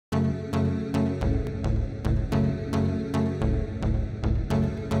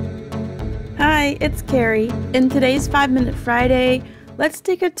Hi, it's Carrie. In today's 5-Minute Friday, let's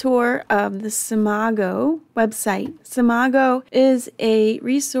take a tour of the SCIMAGO website. SCIMAGO is a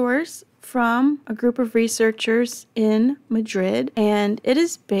resource from a group of researchers in Madrid, and it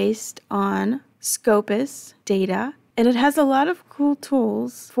is based on Scopus data, and it has a lot of cool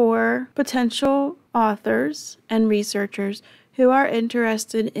tools for potential authors and researchers who are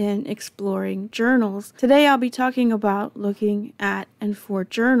interested in exploring journals. Today I'll be talking about looking at and for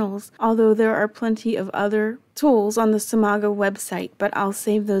journals, although there are plenty of other tools on the SCIMAGO website, but I'll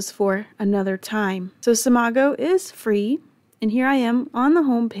save those for another time. So SCIMAGO is free, and here I am on the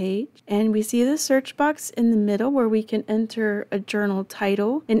home page, and we see the search box in the middle where we can enter a journal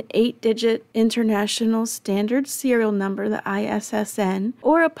title, an 8-digit international standard serial number, the ISSN,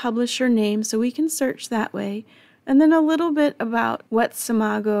 or a publisher name, so we can search that way. And then a little bit about what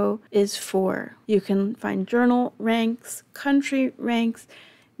SCIMAGO is for. You can find journal ranks, country ranks,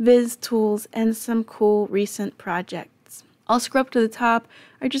 viz tools, and some cool recent projects. I'll scroll up to the top.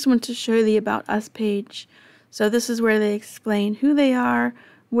 I just want to show the About Us page. So this is where they explain who they are,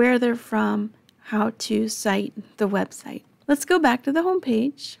 where they're from, how to cite the website. Let's go back to the home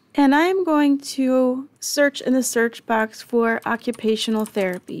page. And I am going to search in the search box for occupational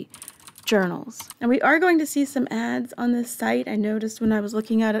therapy journals. And we are going to see some ads on this site. I noticed when I was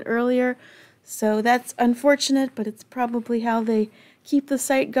looking at it earlier. So that's unfortunate, but it's probably how they keep the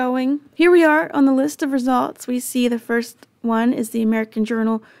site going. Here we are on the list of results. We see the first one is the American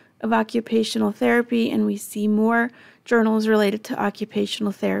Journal of Occupational Therapy, and we see more journals related to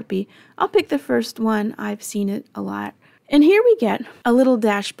occupational therapy. I'll pick the first one. I've seen it a lot. And here we get a little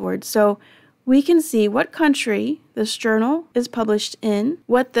dashboard. So we can see what country this journal is published in,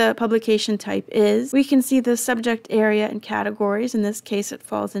 what the publication type is. We can see the subject area and categories. In this case, it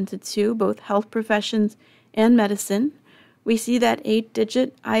falls into two, both health professions and medicine. We see that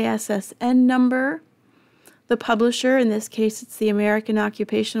 8-digit ISSN number. The publisher, in this case, it's the American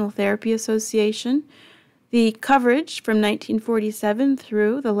Occupational Therapy Association. The coverage from 1947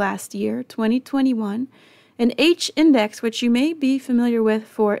 through the last year, 2021. An H-index, which you may be familiar with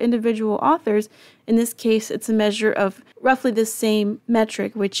for individual authors. In this case, it's a measure of roughly the same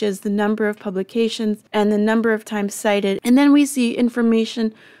metric, which is the number of publications and the number of times cited. And then we see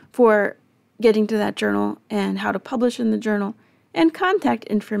information for getting to that journal and how to publish in the journal and contact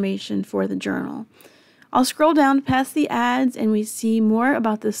information for the journal. I'll scroll down past the ads and we see more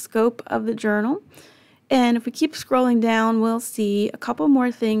about the scope of the journal. And if we keep scrolling down, we'll see a couple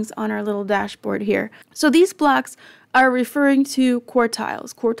more things on our little dashboard here. So these blocks are referring to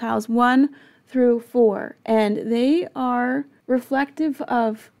quartiles 1 through 4, and they are reflective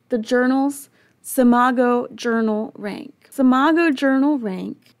of the journal's SCIMAGO journal rank. SCIMAGO journal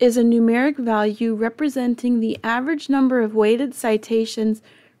rank is a numeric value representing the average number of weighted citations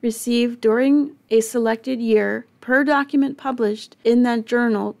received during a selected year per document published in that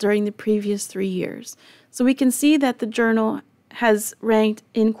journal during the previous 3 years. So we can see that the journal has ranked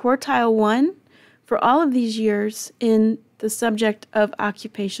in quartile 1 for all of these years in the subject of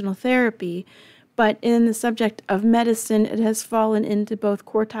occupational therapy, but in the subject of medicine, it has fallen into both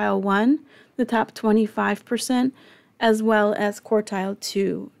quartile 1, the top 25%, as well as quartile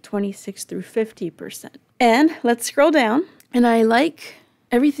 2, 26 through 50%. And let's scroll down, and I like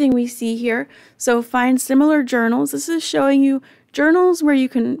everything we see here. So find similar journals. This is showing you journals where you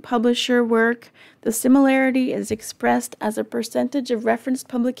can publish your work. The similarity is expressed as a percentage of referenced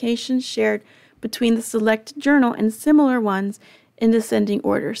publications shared between the selected journal and similar ones in descending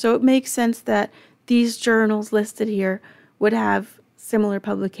order. So it makes sense that these journals listed here would have similar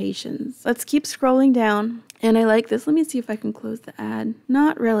publications. Let's keep scrolling down. And I like this. Let me see if I can close the ad.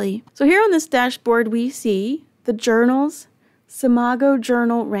 Not really. So here on this dashboard, we see the journal's SCIMAGO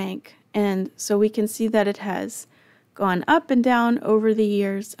journal rank. And so we can see that it has gone up and down over the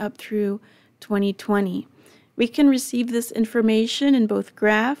years up through 2020. We can receive this information in both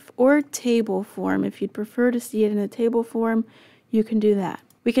graph or table form. If you'd prefer to see it in a table form, you can do that.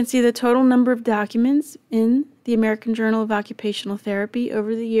 We can see the total number of documents in the American Journal of Occupational Therapy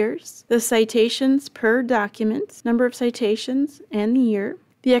over the years, the citations per document, number of citations, and the year,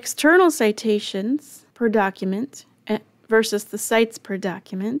 the external citations per document versus the cites per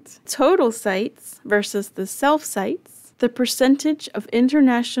document, total cites versus the self-cites, the percentage of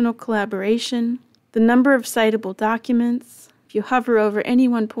international collaboration, the number of citable documents. If you hover over any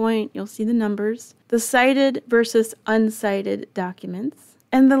one point, you'll see the numbers, the cited versus uncited documents.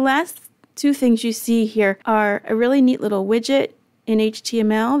 And the last two things you see here are a really neat little widget in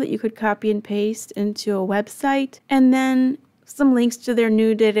HTML that you could copy and paste into a website, and then some links to their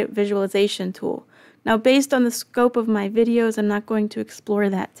new data visualization tool. Now, based on the scope of my videos, I'm not going to explore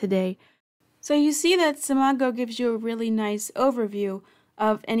that today. So you see that SCIMAGO gives you a really nice overview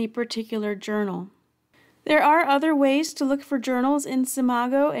of any particular journal. There are other ways to look for journals in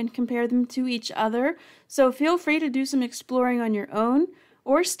SCIMAGO and compare them to each other, so feel free to do some exploring on your own,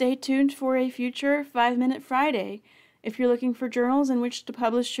 or stay tuned for a future 5-Minute Friday. If you're looking for journals in which to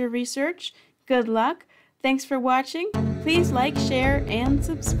publish your research, good luck. Thanks for watching. Please like, share, and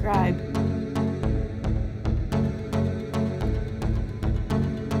subscribe.